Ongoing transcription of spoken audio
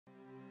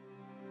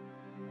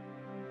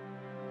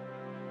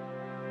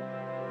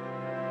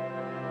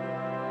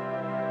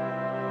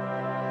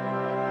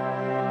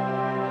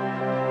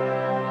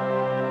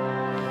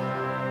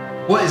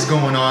What is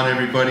going on,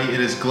 everybody? It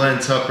is Glenn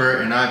Tupper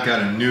and I've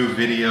got a new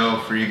video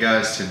for you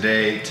guys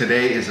today.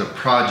 Today is a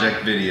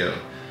project video.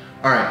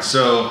 Alright,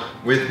 so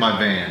with my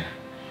van,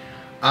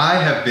 I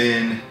have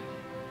been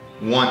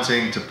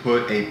wanting to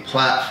put a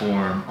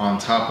platform on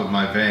top of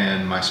my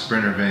van, my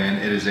Sprinter van.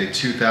 It is a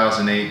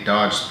 2008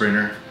 Dodge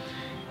Sprinter,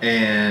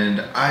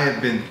 and I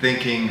have been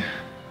thinking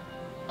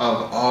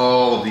of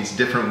all of these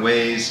different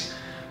ways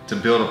to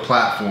build a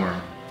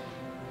platform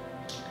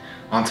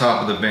on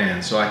top of the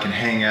van so I can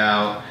hang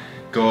out,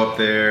 go up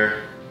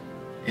there,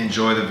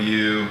 enjoy the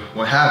view,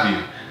 what have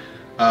you.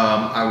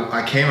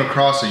 I came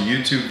across a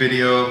YouTube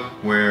video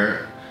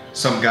where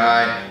some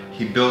guy,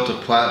 he built a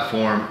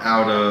platform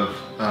out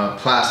of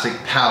plastic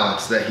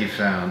pallets that he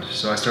found.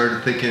 So I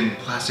started thinking,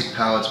 plastic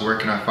pallets, where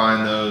can I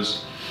find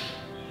those?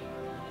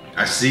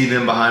 I see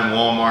them behind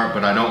Walmart,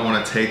 but I don't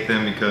want to take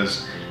them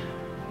because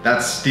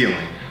that's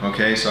stealing,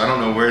 okay? So I don't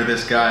know where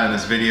this guy in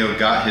this video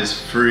got his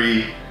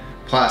free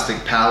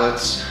plastic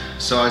pallets.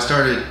 So I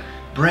started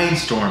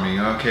brainstorming,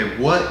 okay,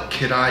 what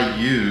could I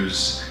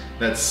use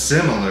that's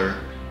similar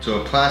to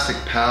a plastic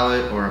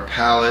pallet or a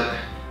pallet?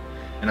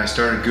 And I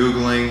started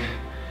Googling,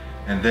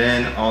 and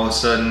then all of a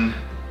sudden,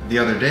 the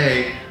other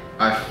day,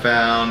 I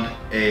found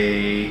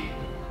a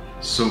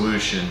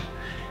solution.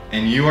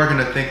 And you are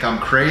gonna think I'm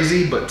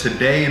crazy, but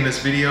today in this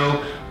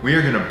video, we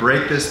are gonna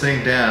break this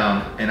thing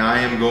down, and I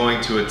am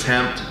going to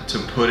attempt to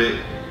put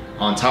it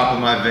on top of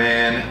my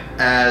van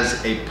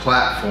as a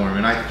platform.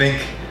 And I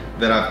think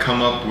that I've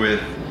come up with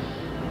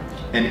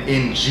an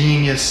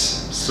ingenious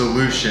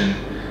solution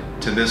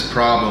to this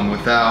problem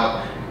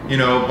without, you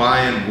know,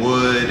 buying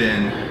wood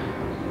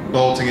and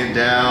bolting it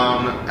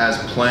down as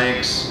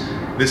planks.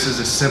 This is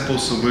a simple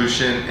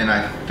solution, and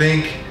I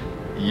think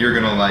you're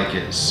gonna like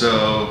it.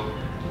 So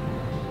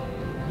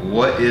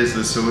what is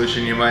the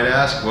solution, you might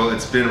ask? Well,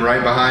 it's been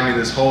right behind me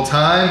this whole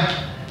time.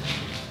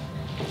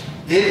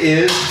 It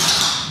is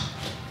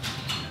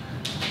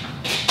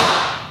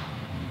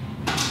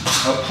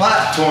a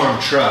platform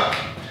truck.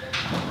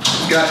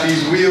 It's got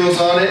these wheels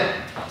on it.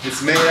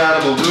 It's made out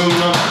of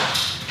aluminum,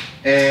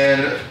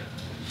 and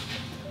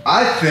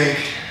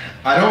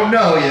I don't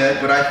know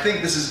yet, but I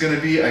think this is going to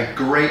be a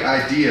great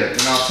idea,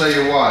 and I'll tell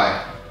you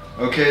why.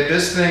 Okay,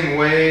 this thing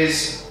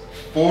weighs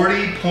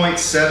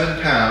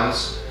 40.7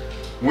 pounds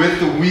with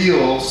the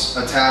wheels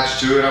attached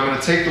to it. I'm going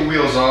to take the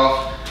wheels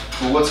off,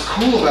 but what's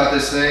cool about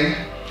this thing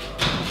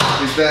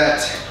is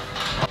that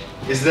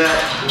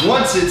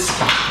once it's,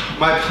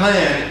 my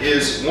plan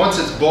is once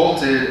it's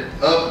bolted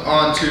up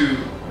onto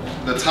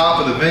the top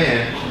of the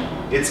van,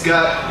 it's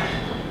got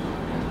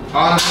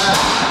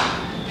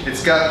automatic,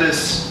 it's got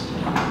this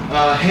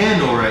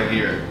handle right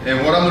here.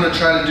 And what I'm gonna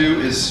try to do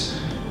is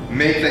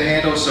make the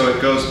handle so it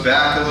goes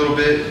back a little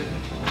bit.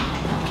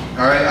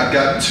 All right, I've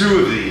got two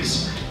of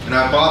these, and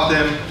I bought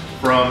them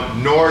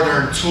from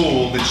Northern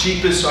Tool, the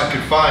cheapest I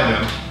could find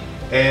them.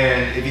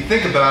 And if you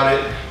think about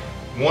it,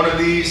 one of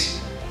these,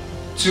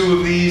 two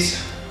of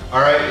these, all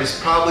right, is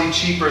probably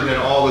cheaper than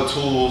all the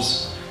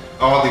tools,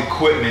 all the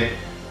equipment,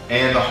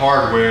 and the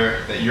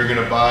hardware that you're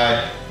gonna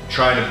buy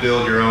trying to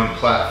build your own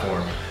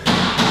platform.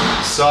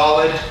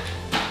 Solid.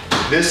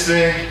 This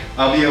thing,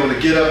 I'll be able to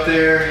get up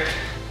there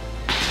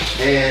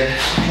and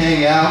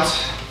hang out,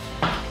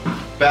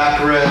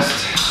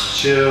 backrest,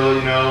 chill,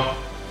 you know.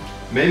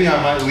 Maybe I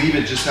might leave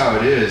it just how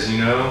it is, you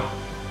know.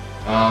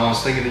 I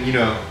was thinking that, you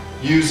know,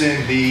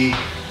 using the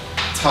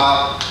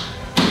top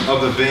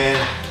of the van,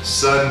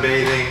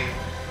 sunbathing.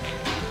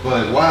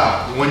 But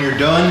wow, when you're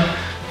done,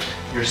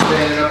 you're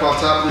standing up on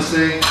top of this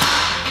thing,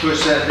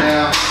 push that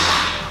down,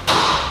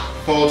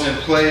 folds in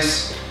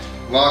place,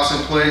 locks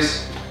in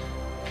place.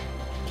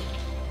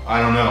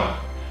 I don't know.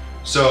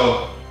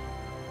 So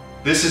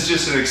this is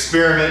just an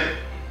experiment.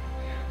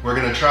 We're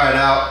gonna try it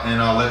out,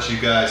 and I'll let you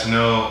guys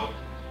know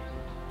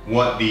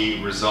what the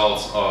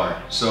results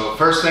are. So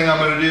first thing I'm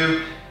gonna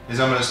do is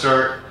I'm gonna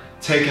start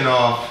taking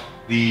off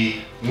the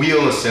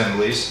wheel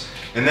assemblies,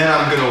 and then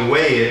I'm gonna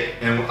weigh it,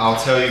 and I'll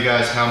tell you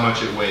guys how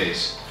much it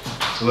weighs.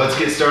 So let's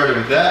get started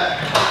with that.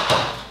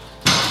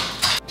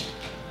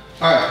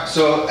 All right,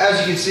 so as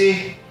you can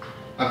see,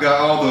 I've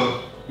got all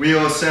the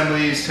wheel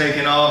assemblies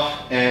taken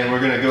off, and we're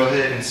gonna go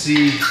ahead and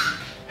see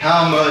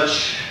how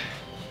much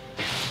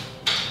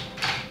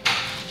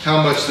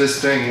this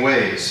thing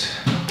weighs.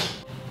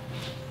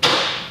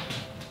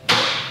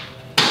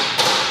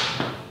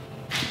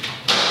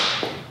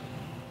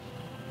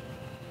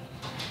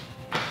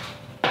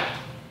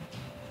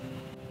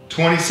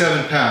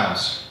 $27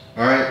 pounds,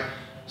 all right?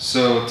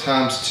 So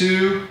times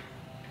 2,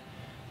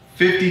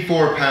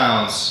 54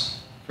 pounds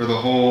for the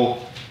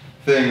whole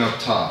thing up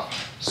top.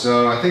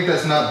 So I think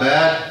that's not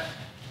bad.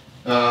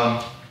 Now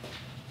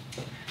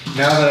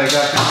that I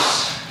got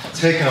this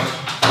taken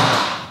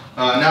off,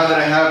 now that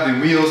I have the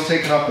wheels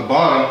taken off the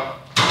bottom,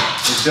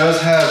 it does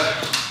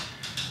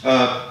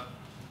have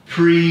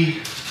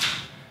pre-drilled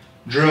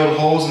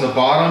holes in the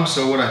bottom.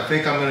 So what I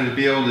think I'm going to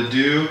be able to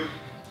do,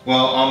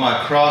 well, on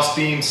my cross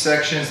beam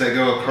sections that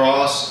go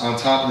across on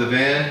top of the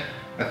van,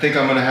 I think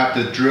I'm going to have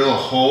to drill a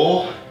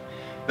hole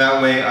That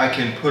way I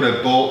can put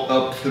a bolt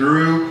up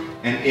through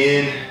and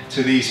in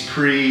to these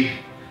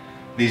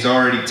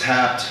already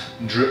tapped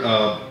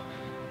drill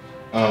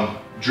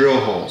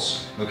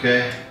holes,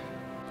 okay?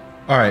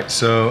 All right,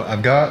 so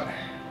I've got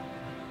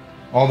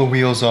all the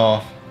wheels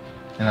off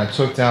and I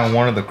took down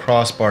one of the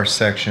crossbar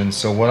sections.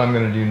 So what I'm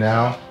gonna do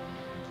now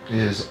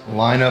is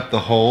line up the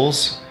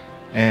holes,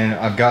 and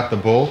I've got the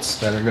bolts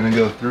that are gonna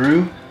go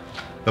through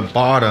the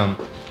bottom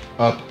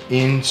up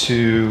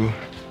into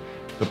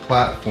the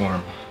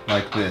platform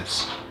like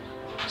this.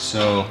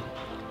 So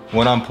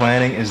what I'm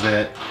planning is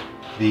that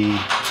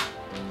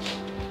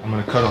I'm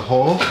gonna cut a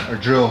hole or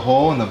drill a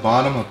hole in the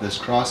bottom of this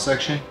cross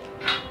section.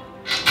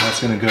 That's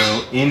gonna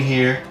go in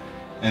here,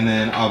 and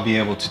then I'll be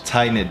able to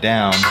tighten it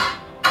down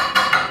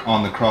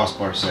on the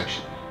crossbar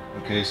section.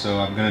 Okay, so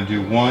I'm gonna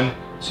do 1,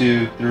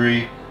 2,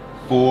 3,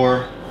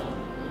 4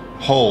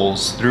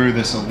 holes through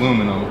this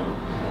aluminum,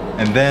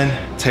 and then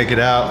take it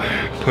out,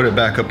 put it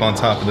back up on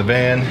top of the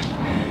van.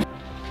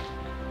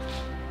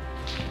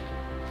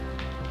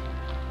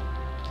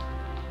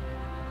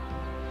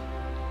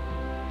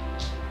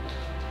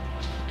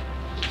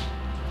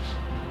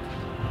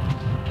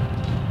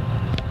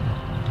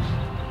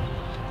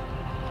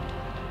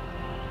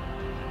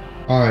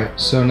 All right,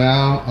 so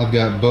now I've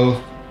got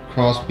both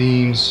cross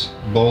beams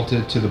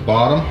bolted to the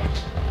bottom,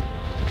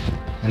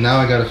 and now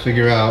I got to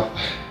figure out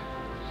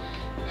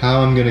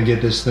how I'm gonna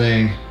get this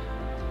thing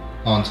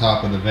on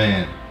top of the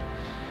van.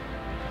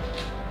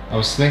 I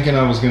was thinking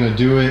I was gonna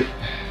do it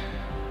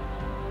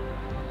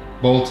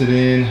bolted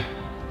in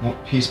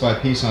piece by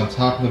piece on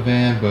top of the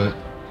van, but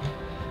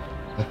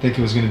I think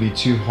it was gonna be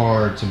too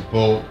hard to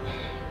bolt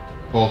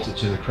it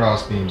to the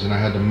cross beams, and I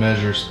had to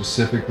measure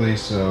specifically,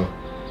 so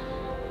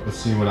let's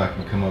see what I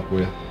can come up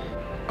with.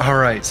 All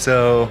right,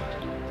 so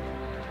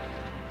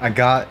I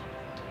got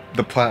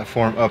the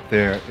platform up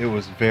there. It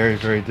was very,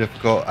 very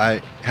difficult.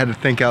 I had to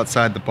think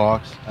outside the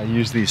box. I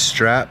used these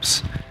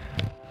straps.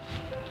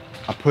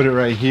 I put it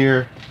right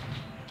here,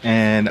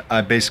 and I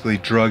basically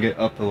drug it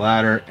up the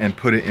ladder and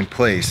put it in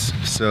place.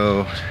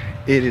 So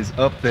it is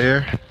up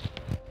there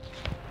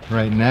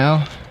right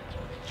now.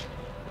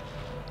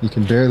 You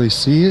can barely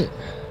see it,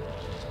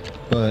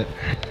 but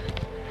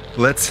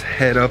let's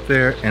head up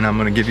there and I'm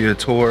gonna give you a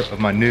tour of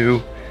my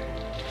new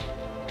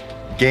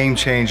game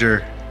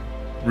changer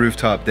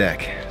rooftop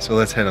deck. So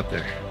let's head up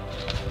there.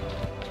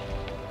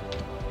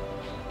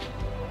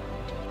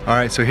 All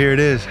right, so here it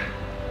is,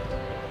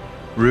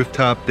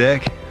 rooftop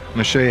deck. I'm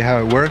gonna show you how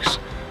it works.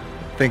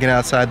 Thinking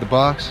outside the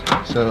box.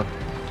 So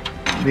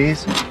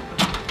these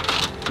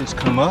just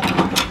come up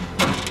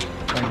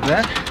like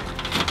that.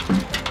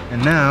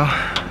 And now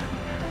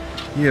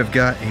you have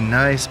got a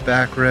nice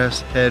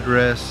backrest,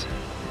 headrest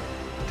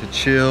to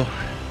chill,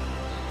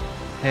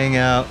 hang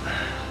out.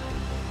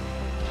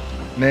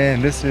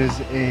 Man, this is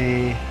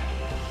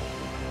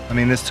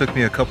this took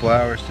me a couple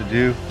hours to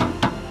do.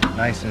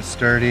 Nice and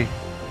sturdy.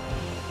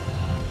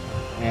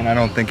 And I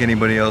don't think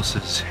anybody else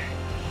has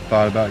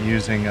thought about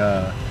using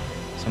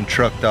some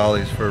truck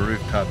dollies for a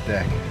rooftop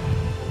deck.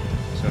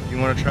 So if you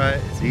want to try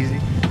it, it's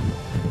easy.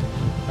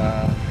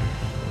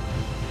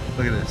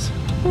 Look at this.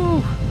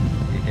 Woo.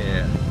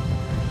 Yeah.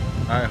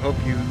 I hope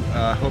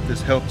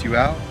this helped you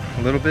out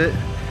a little bit.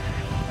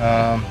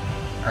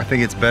 I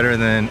think it's better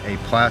than a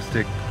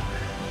plastic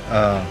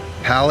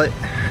pallet.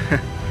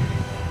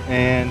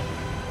 And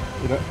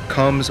it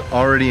comes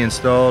already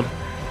installed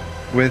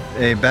with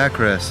a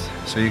backrest,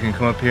 so you can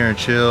come up here and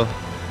chill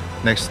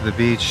next to the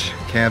beach,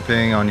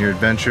 camping on your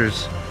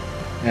adventures,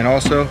 and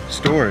also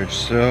storage.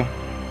 So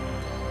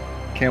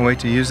can't wait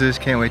to use this,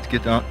 can't wait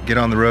to get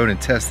on the road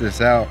and test this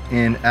out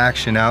in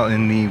action out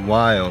in the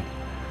wild.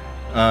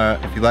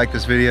 If you like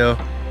this video,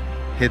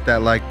 hit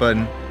that like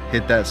button,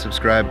 hit that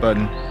subscribe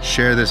button,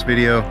 share this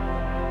video.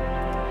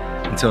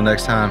 Until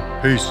next time,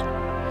 peace.